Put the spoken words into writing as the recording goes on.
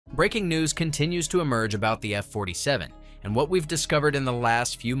Breaking news continues to emerge about the F-47, and what we've discovered in the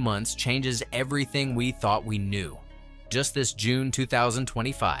last few months changes everything we thought we knew. Just this June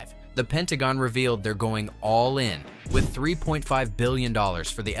 2025, the Pentagon revealed they're going all in with $3.5 billion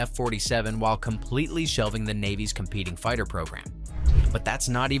for the F-47 while completely shelving the Navy's competing fighter program. But that's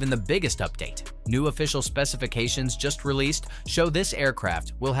not even the biggest update. New official specifications just released show this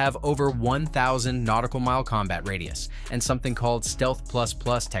aircraft will have over 1,000 nautical mile combat radius and something called Stealth++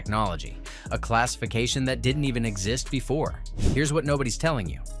 technology, a classification that didn't even exist before. Here's what nobody's telling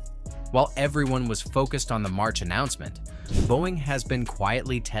you. While everyone was focused on the March announcement, Boeing has been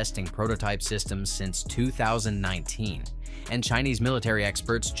quietly testing prototype systems since 2019, and Chinese military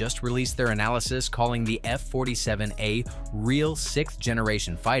experts just released their analysis calling the F-47 a real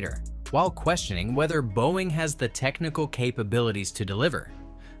 6th-generation fighter, while questioning whether Boeing has the technical capabilities to deliver.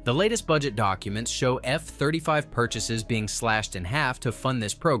 The latest budget documents show F-35 purchases being slashed in half to fund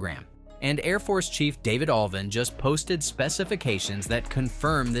this program, and Air Force Chief David Allvin just posted specifications that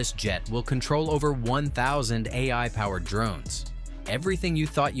confirm this jet will control over 1,000 AI-powered drones. Everything you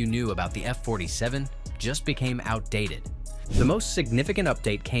thought you knew about the F-47 just became outdated. The most significant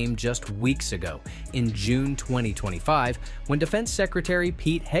update came just weeks ago, in June 2025, when Defense Secretary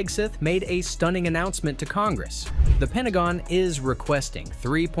Pete Hegseth made a stunning announcement to Congress. The Pentagon is requesting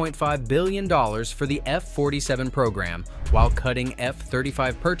 $3.5 billion for the F-47 program, while cutting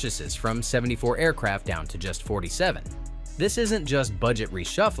F-35 purchases from 74 aircraft down to just 47. This isn't just budget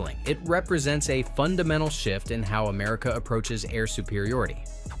reshuffling, it represents a fundamental shift in how America approaches air superiority.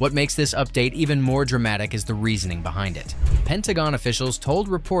 What makes this update even more dramatic is the reasoning behind it. Pentagon officials told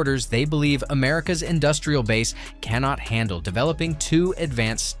reporters they believe America's industrial base cannot handle developing 2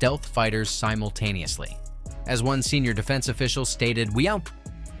 advanced stealth fighters simultaneously. As one senior defense official stated,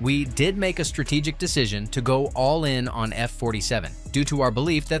 we did make a strategic decision to go all in on F-47 due to our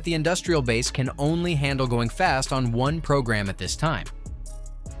belief that the industrial base can only handle going fast on one program at this time.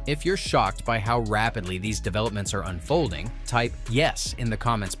 If you're shocked by how rapidly these developments are unfolding, type yes in the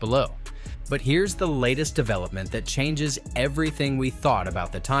comments below. But here's the latest development that changes everything we thought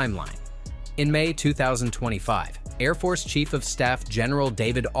about the timeline. In May 2025, Air Force Chief of Staff General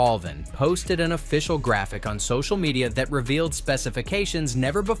David Allvin posted an official graphic on social media that revealed specifications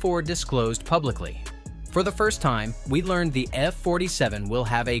never before disclosed publicly. For the first time, we learned the F-47 will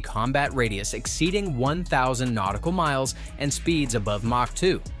have a combat radius exceeding 1,000 nautical miles and speeds above Mach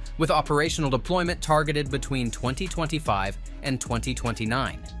 2, with operational deployment targeted between 2025 and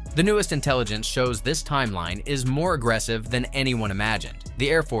 2029. The newest intelligence shows this timeline is more aggressive than anyone imagined. The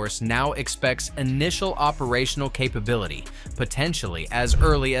Air Force now expects initial operational capability, potentially as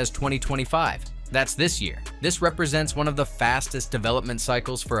early as 2025. That's this year. This represents one of the fastest development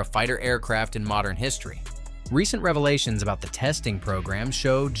cycles for a fighter aircraft in modern history. Recent revelations about the testing program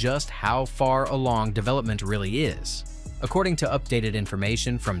show just how far along development really is. According to updated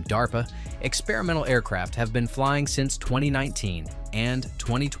information from DARPA, experimental aircraft have been flying since 2019 and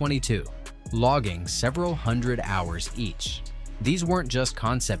 2022, logging several hundred hours each. These weren't just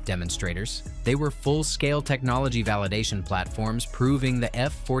concept demonstrators, they were full-scale technology validation platforms proving the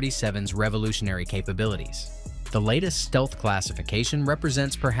F-47's revolutionary capabilities. The latest stealth classification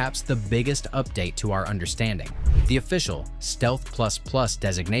represents perhaps the biggest update to our understanding. The official Stealth++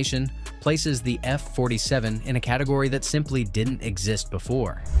 designation places the F-47 in a category that simply didn't exist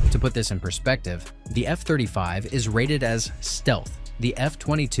before. To put this in perspective, the F-35 is rated as Stealth, the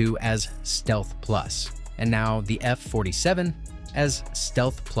F-22 as Stealth+, and now the F-47 as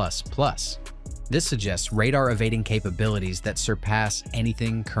Stealth++. This suggests radar-evading capabilities that surpass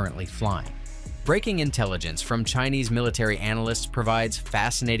anything currently flying. Breaking intelligence from Chinese military analysts provides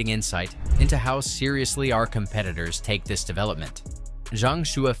fascinating insight into how seriously our competitors take this development. Zhang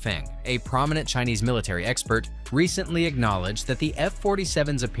Shuafeng, a prominent Chinese military expert, recently acknowledged that the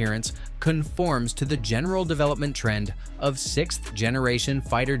F-47's appearance conforms to the general development trend of 6th-generation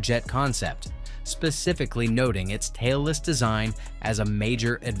fighter jet concept, specifically noting its tailless design as a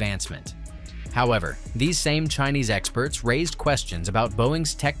major advancement. However, these same Chinese experts raised questions about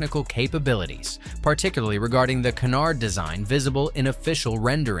Boeing's technical capabilities, particularly regarding the canard design visible in official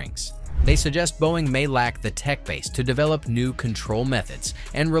renderings. They suggest Boeing may lack the tech base to develop new control methods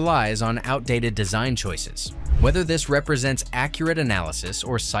and relies on outdated design choices. Whether this represents accurate analysis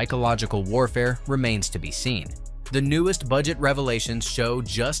or psychological warfare remains to be seen. The newest budget revelations show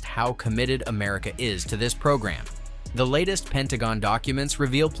just how committed America is to this program. The latest Pentagon documents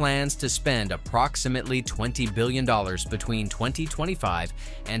reveal plans to spend approximately $20 billion between 2025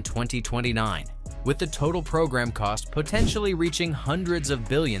 and 2029, with the total program cost potentially reaching hundreds of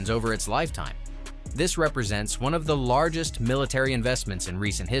billions over its lifetime. This represents one of the largest military investments in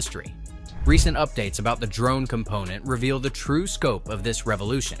recent history. Recent updates about the drone component reveal the true scope of this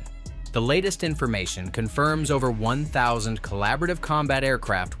revolution. The latest information confirms over 1,000 collaborative combat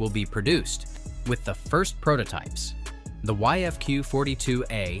aircraft will be produced, with the first prototypes, the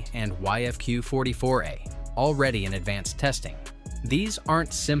YFQ-42A and YFQ-44A, already in advanced testing. These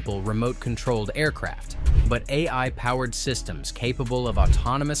aren't simple remote-controlled aircraft, but AI-powered systems capable of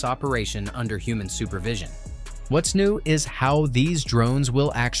autonomous operation under human supervision. What's new is how these drones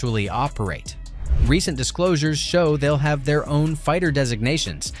will actually operate. Recent disclosures show they'll have their own fighter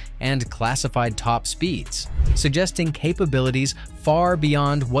designations and classified top speeds, suggesting capabilities far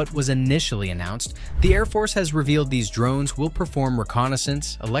beyond what was initially announced. The Air Force has revealed these drones will perform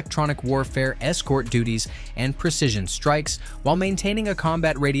reconnaissance, electronic warfare, escort duties, and precision strikes while maintaining a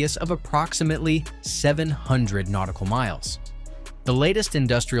combat radius of approximately 700 nautical miles. The latest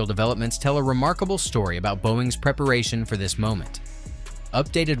industrial developments tell a remarkable story about Boeing's preparation for this moment.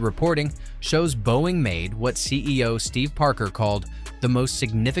 Updated reporting shows Boeing made what CEO Steve Parker called the most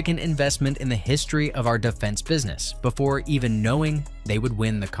significant investment in the history of our defense business before even knowing they would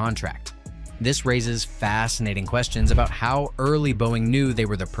win the contract. This raises fascinating questions about how early Boeing knew they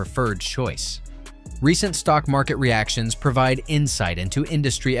were the preferred choice. Recent stock market reactions provide insight into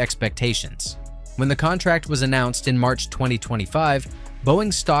industry expectations. When the contract was announced in March 2025,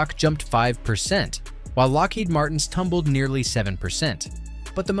 Boeing's stock jumped 5%, while Lockheed Martin's tumbled nearly 7%.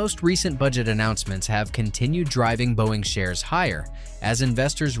 But the most recent budget announcements have continued driving Boeing shares higher as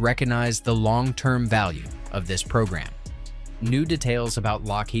investors recognize the long-term value of this program. New details about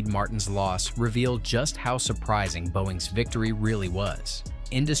Lockheed Martin's loss reveal just how surprising Boeing's victory really was.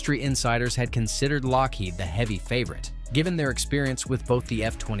 Industry insiders had considered Lockheed the heavy favorite, given their experience with both the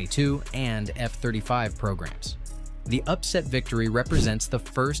F-22 and F-35 programs. The upset victory represents the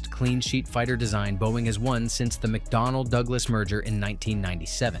first clean-sheet fighter design Boeing has won since the McDonnell-Douglas merger in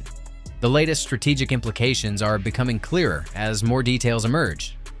 1997. The latest strategic implications are becoming clearer as more details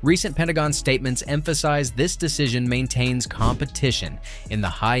emerge. Recent Pentagon statements emphasize this decision maintains competition in the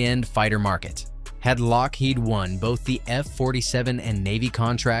high-end fighter market. Had Lockheed won both the F-47 and Navy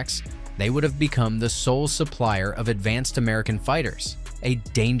contracts, they would have become the sole supplier of advanced American fighters, a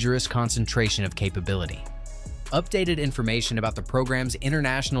dangerous concentration of capability. Updated information about the program's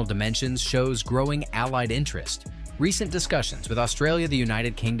international dimensions shows growing allied interest. Recent discussions with Australia, the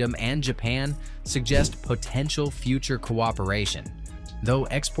United Kingdom, and Japan suggest potential future cooperation, though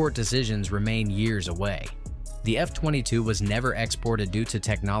export decisions remain years away. The F-22 was never exported due to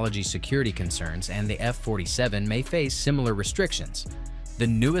technology security concerns, and the F-47 may face similar restrictions. The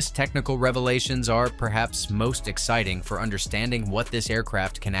newest technical revelations are perhaps most exciting for understanding what this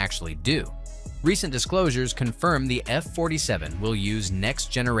aircraft can actually do. Recent disclosures confirm the F-47 will use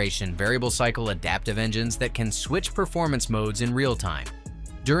next-generation variable cycle adaptive engines that can switch performance modes in real time.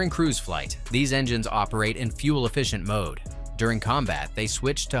 During cruise flight, these engines operate in fuel-efficient mode. During combat, they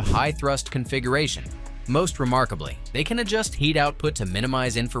switch to high-thrust configuration. Most remarkably, they can adjust heat output to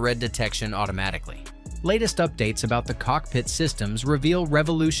minimize infrared detection automatically. Latest updates about the cockpit systems reveal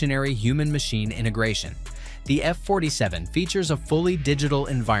revolutionary human-machine integration. The F-47 features a fully digital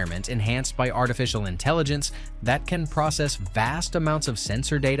environment enhanced by artificial intelligence that can process vast amounts of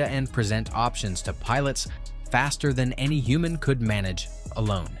sensor data and present options to pilots faster than any human could manage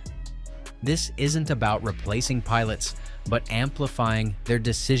alone. This isn't about replacing pilots, but amplifying their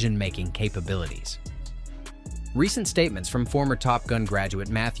decision-making capabilities. Recent statements from former Top Gun graduate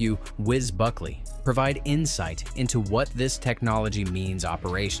Matthew "Whiz" Buckley provide insight into what this technology means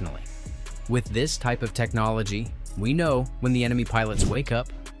operationally. With this type of technology, we know when the enemy pilots wake up,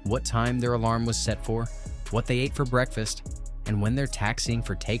 what time their alarm was set for, what they ate for breakfast, and when they're taxiing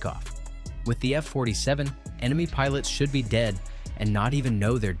for takeoff. With the F-47, enemy pilots should be dead and not even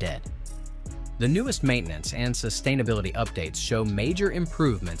know they're dead. The newest maintenance and sustainability updates show major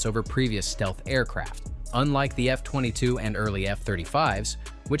improvements over previous stealth aircraft. Unlike the F-22 and early F-35s,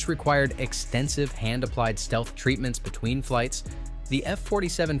 which required extensive hand-applied stealth treatments between flights, the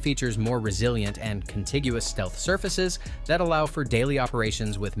F-47 features more resilient and contiguous stealth surfaces that allow for daily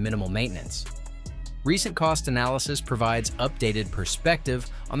operations with minimal maintenance. Recent cost analysis provides updated perspective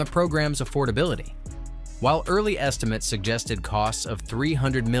on the program's affordability. While early estimates suggested costs of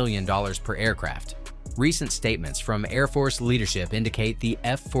 $300 million per aircraft, recent statements from Air Force leadership indicate the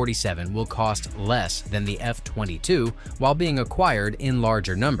F-47 will cost less than the F-22 while being acquired in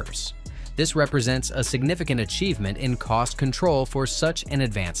larger numbers. This represents a significant achievement in cost control for such an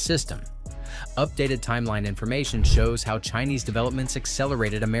advanced system. Updated timeline information shows how Chinese developments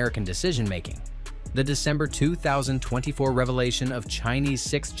accelerated American decision-making. The December 2024 revelation of Chinese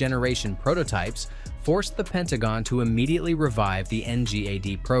 6th-generation prototypes forced the Pentagon to immediately revive the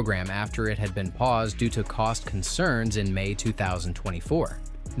NGAD program after it had been paused due to cost concerns in May 2024.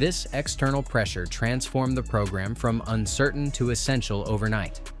 This external pressure transformed the program from uncertain to essential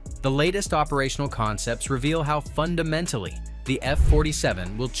overnight. The latest operational concepts reveal how fundamentally the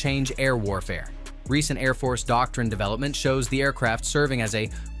F-47 will change air warfare. Recent Air Force doctrine development shows the aircraft serving as a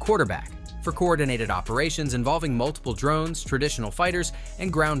quarterback for coordinated operations involving multiple drones, traditional fighters,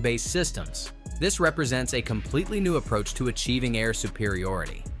 and ground-based systems. This represents a completely new approach to achieving air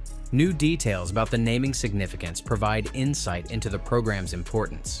superiority. New details about the naming significance provide insight into the program's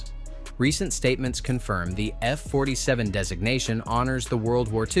importance. Recent statements confirm the F-47 designation honors the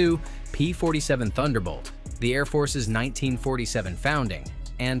World War II P-47 Thunderbolt, the Air Force's 1947 founding,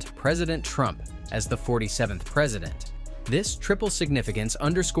 and President Trump as the 47th president. This triple significance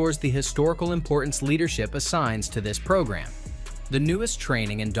underscores the historical importance leadership assigns to this program. The newest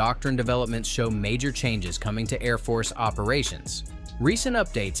training and doctrine developments show major changes coming to Air Force operations. Recent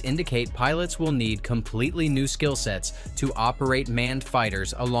updates indicate pilots will need completely new skill sets to operate manned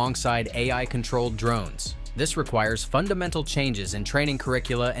fighters alongside AI-controlled drones. This requires fundamental changes in training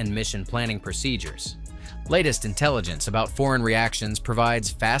curricula and mission planning procedures. Latest intelligence about foreign reactions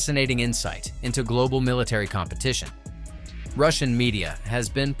provides fascinating insight into global military competition. Russian media has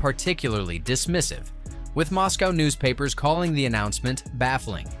been particularly dismissive, with Moscow newspapers calling the announcement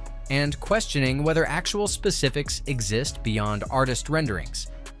baffling and questioning whether actual specifics exist beyond artist renderings.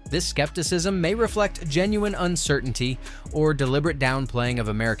 This skepticism may reflect genuine uncertainty or deliberate downplaying of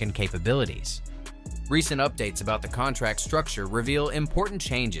American capabilities. Recent updates about the contract structure reveal important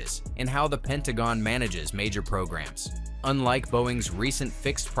changes in how the Pentagon manages major programs. Unlike Boeing's recent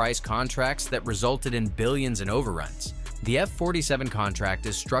fixed-price contracts that resulted in billions in overruns, the F-47 contract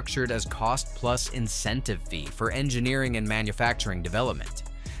is structured as cost-plus incentive fee for engineering and manufacturing development.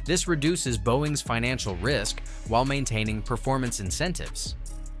 This reduces Boeing's financial risk while maintaining performance incentives.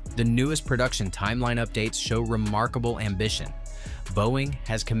 The newest production timeline updates show remarkable ambition. Boeing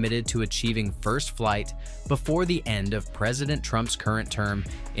has committed to achieving first flight before the end of President Trump's current term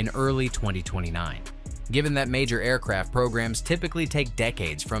in early 2029. Given that major aircraft programs typically take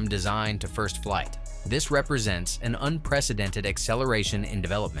decades from design to first flight, this represents an unprecedented acceleration in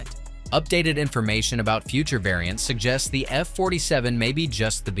development. Updated information about future variants suggests the F-47 may be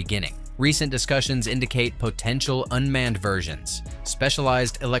just the beginning. Recent discussions indicate potential unmanned versions,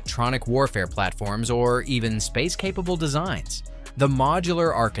 specialized electronic warfare platforms, or even space-capable designs. The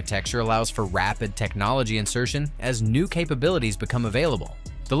modular architecture allows for rapid technology insertion as new capabilities become available.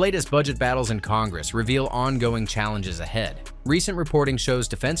 The latest budget battles in Congress reveal ongoing challenges ahead. Recent reporting shows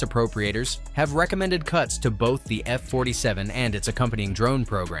defense appropriators have recommended cuts to both the F-47 and its accompanying drone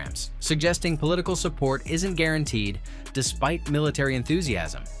programs, suggesting political support isn't guaranteed despite military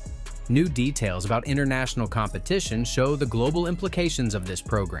enthusiasm. New details about international competition show the global implications of this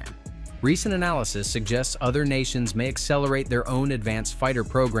program. Recent analysis suggests other nations may accelerate their own advanced fighter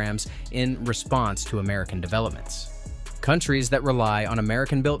programs in response to American developments. Countries that rely on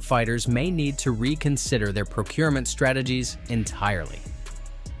American-built fighters may need to reconsider their procurement strategies entirely.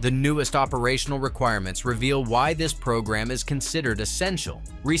 The newest operational requirements reveal why this program is considered essential.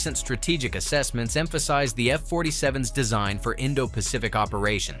 Recent strategic assessments emphasize the F-47's design for Indo-Pacific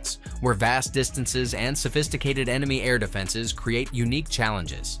operations, where vast distances and sophisticated enemy air defenses create unique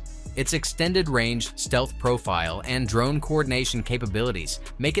challenges. Its extended range, stealth profile, and drone coordination capabilities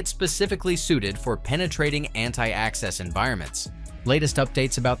make it specifically suited for penetrating anti-access environments. Latest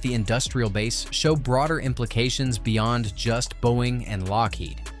updates about the industrial base show broader implications beyond just Boeing and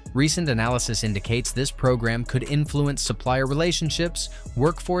Lockheed. Recent analysis indicates this program could influence supplier relationships,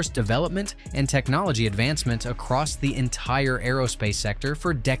 workforce development, and technology advancement across the entire aerospace sector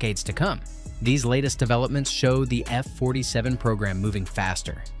for decades to come. These latest developments show the F-47 program moving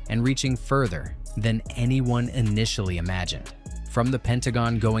faster and reaching further than anyone initially imagined. From the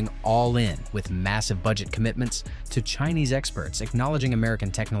Pentagon going all in with massive budget commitments to Chinese experts acknowledging American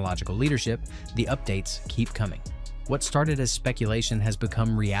technological leadership, the updates keep coming. What started as speculation has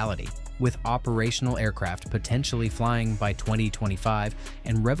become reality, with operational aircraft potentially flying by 2025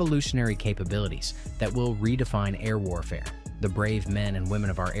 and revolutionary capabilities that will redefine air warfare. The brave men and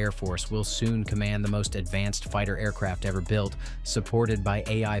women of our Air Force will soon command the most advanced fighter aircraft ever built, supported by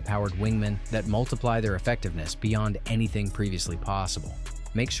AI-powered wingmen that multiply their effectiveness beyond anything previously possible.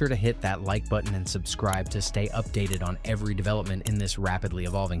 Make sure to hit that like button and subscribe to stay updated on every development in this rapidly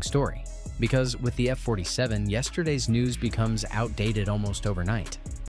evolving story. Because with the F-47, yesterday's news becomes outdated almost overnight.